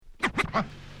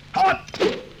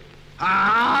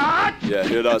Yeah,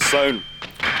 hear that sound?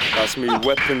 That's me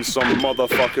whipping some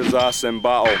motherfucker's ass in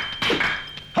battle.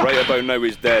 Right about now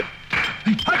he's dead.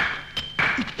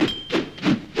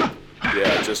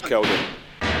 Yeah, I just killed him.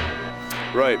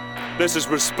 Right, this is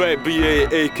Respect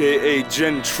BA, aka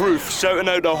Gen Truth, shouting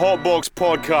out the Hotbox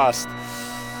Podcast.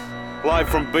 Live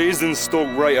from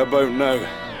Basingstoke right about now.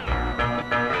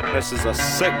 This is a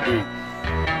sick beat.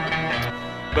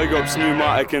 Big ups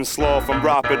Pneumatic and Sloth and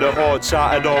Rapid the Hot,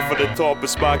 chatted off at the top,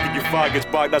 it's back and you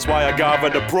faggots back, that's why I gather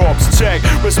the props. Check,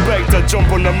 respect, I jump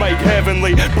on the mic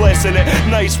heavenly, blessing it,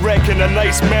 nice wrecking a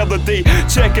nice melody.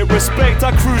 Check it, respect,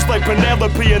 I cruise like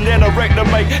Penelope and then I wreck the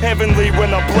mic heavenly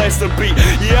when I bless the beat.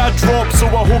 Yeah, I drop, so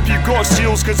I hope you got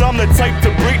shields, cause I'm the type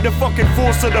to break the fucking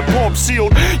force of the pop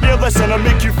shield. Yeah, listen, I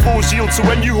make you force yield, so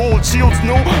when you hold shields,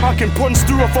 no, I can punch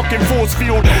through a fucking force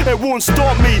field. It won't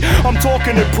stop me, I'm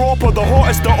talking it proper, the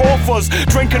hottest the offers,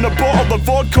 drinking a bottle of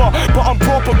vodka, but I'm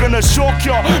proper gonna shock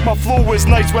ya. My flow is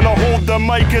nice when I hold the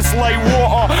mic, it's like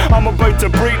water. I'm about to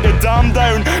break the dam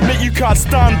down, make you can't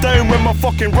stand down when my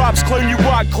fucking raps clown you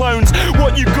whack clowns.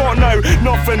 What you got now?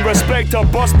 Nothing, respect, I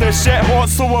bust this shit hot,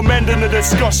 so I'm ending the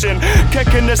discussion.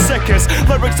 Kicking the sickest,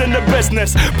 lyrics in the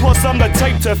business, plus I'm the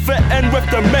type to fit in with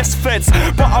the misfits,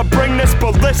 but I bring this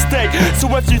ballistic, so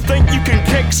if you think you can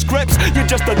kick scripts, you're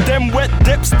just a dimwit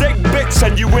dipstick bitch,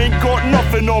 and you ain't got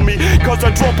nothing on me, cause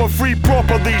I drop a free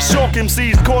properly, shock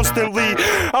MCs constantly.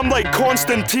 I'm like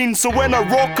Constantine, so when I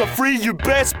rock a free, you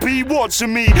best be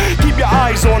watching me. Keep your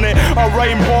eyes on it, I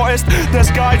rhyme hottest, this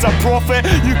guy's a prophet,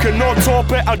 you cannot top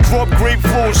it. I drop great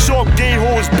flows, shock gay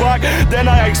hoes back, then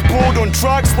I explode on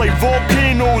tracks like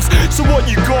volcanoes. So what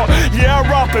you got? Yeah, I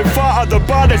rap it fatter, the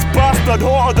baddest bastard,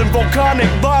 hotter than volcanic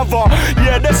lava.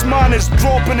 Yeah, this man is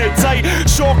dropping it tight,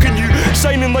 shocking you,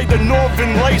 shining like the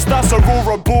northern lights, that's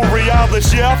Aurora Borealis.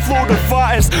 Yeah, I flow the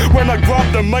fattest when I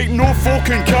grab the mic, no folk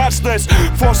can catch this.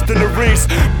 Frost in the race,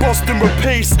 busting with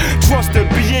pace. Trust it,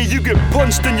 BA, you get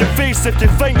punched in your face if you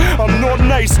think I'm not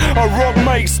nice. I rock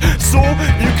mics, so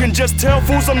you can just tell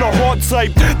fools I'm the hot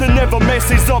type that never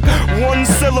messes up one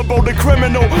syllable. The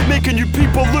criminal, making you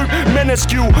people look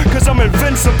minuscule, cause I'm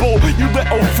invincible. You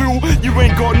little fool, you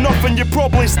ain't got nothing, you're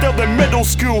probably still in middle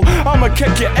school. I'ma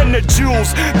kick you in the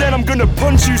jewels, then I'm gonna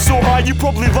punch you so high you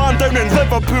probably land down in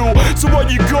Liverpool. So what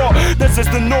you got? This is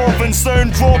the northern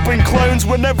sound, dropping clowns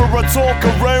whenever I talk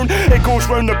around. It goes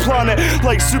round the planet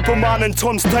like Superman and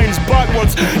tons times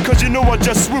backwards, cause you know I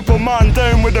just swoop a man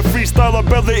down with a freestyle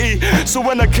ability. So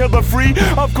when I kill a free,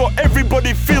 I've got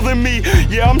everybody feeling me.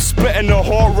 Yeah, I'm spitting a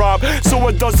hot rap, so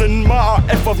it doesn't matter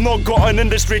if I've not got an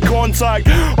industry contact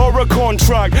or a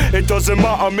contract. It doesn't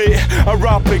matter, mate, I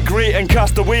rap it great and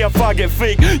cast away a faggot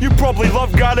fake. You probably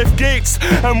love Gareth Gates,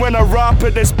 and when I rap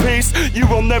at this pace, you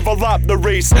will never lap the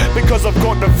race, because I've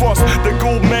got the first, the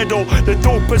gold medal, the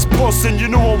dopest puss, and you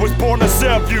know I was born to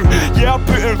serve you. Yeah, I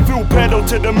put in full pedal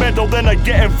to the medal, then I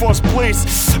get in first place.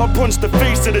 I punch the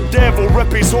face of the devil,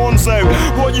 rip his horns out.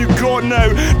 What you got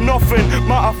now? Nothing,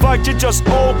 matter of fact, you're just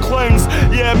all clowns.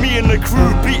 Yeah, me and the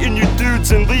crew beating you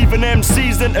dudes and leaving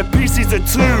MCs into pieces of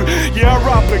two. Yeah, I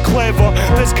rap it clever,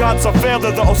 this cat's a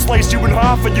feather that'll slice you in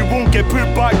half and you won't get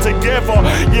put back together.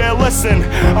 Yeah, listen,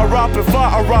 I rap it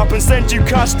fat, I rap and send you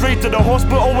cash straight to the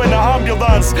hospital in an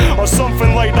ambulance or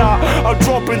something like that. I'm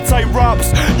dropping tight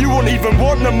raps, you won't even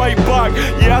want the mic back.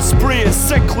 Yeah, I spray it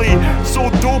sickly, so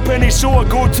dope any show I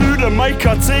go to, the mic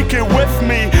I take it with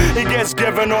me. It gets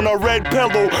given on a red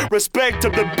pillow, respect to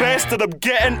the best that I'm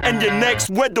getting and your next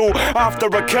widow after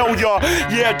I kill ya.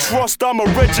 Yeah, trust I'm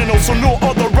original, so no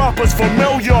other rappers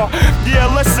familiar. Yeah,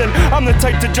 listen, I'm the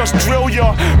type to just drill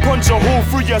ya, punch a hole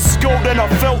through your skull, then I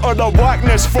filter the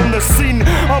whackness from the scene.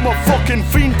 I'm a fucking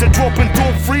fiend to dropping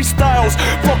dope freestyles,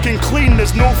 fucking clean,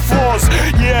 there's no flaws.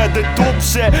 Yeah, the dope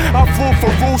shit, I flow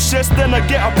ferocious, then I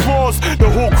get applause. The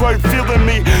whole crowd feeling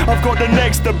me, I've got the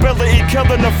next ability,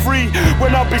 killing the free.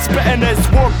 When I be spitting it's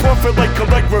word perfect like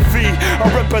calligraphy. I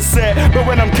rip a set, but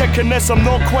when I'm kicking this I'm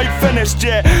not quite finished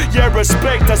yet. Yeah,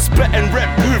 respect, I spit and rip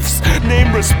poofs.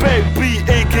 Name Respect B,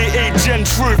 aka Gen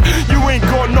Truth. You ain't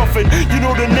got nothing, you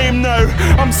know the name now.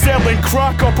 I'm selling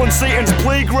crack up on Satan's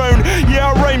playground.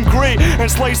 Yeah, I rhyme great and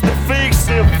slice the fakes,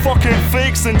 they're fucking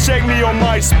fakes, and check me on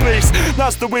MySpace.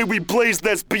 That's the way we blaze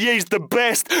this, BA's the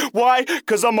best. Why?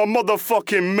 Cause I'm a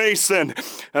motherfucking Mason,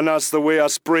 and that's the way I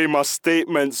spray my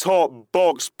statements.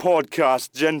 Hotbox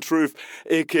Podcast, Gen Truth,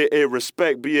 aka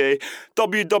Respect BA.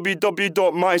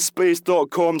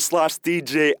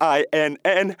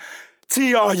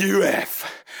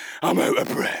 www.myspace.com/DJINNTRUF. I'm out of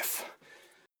breath.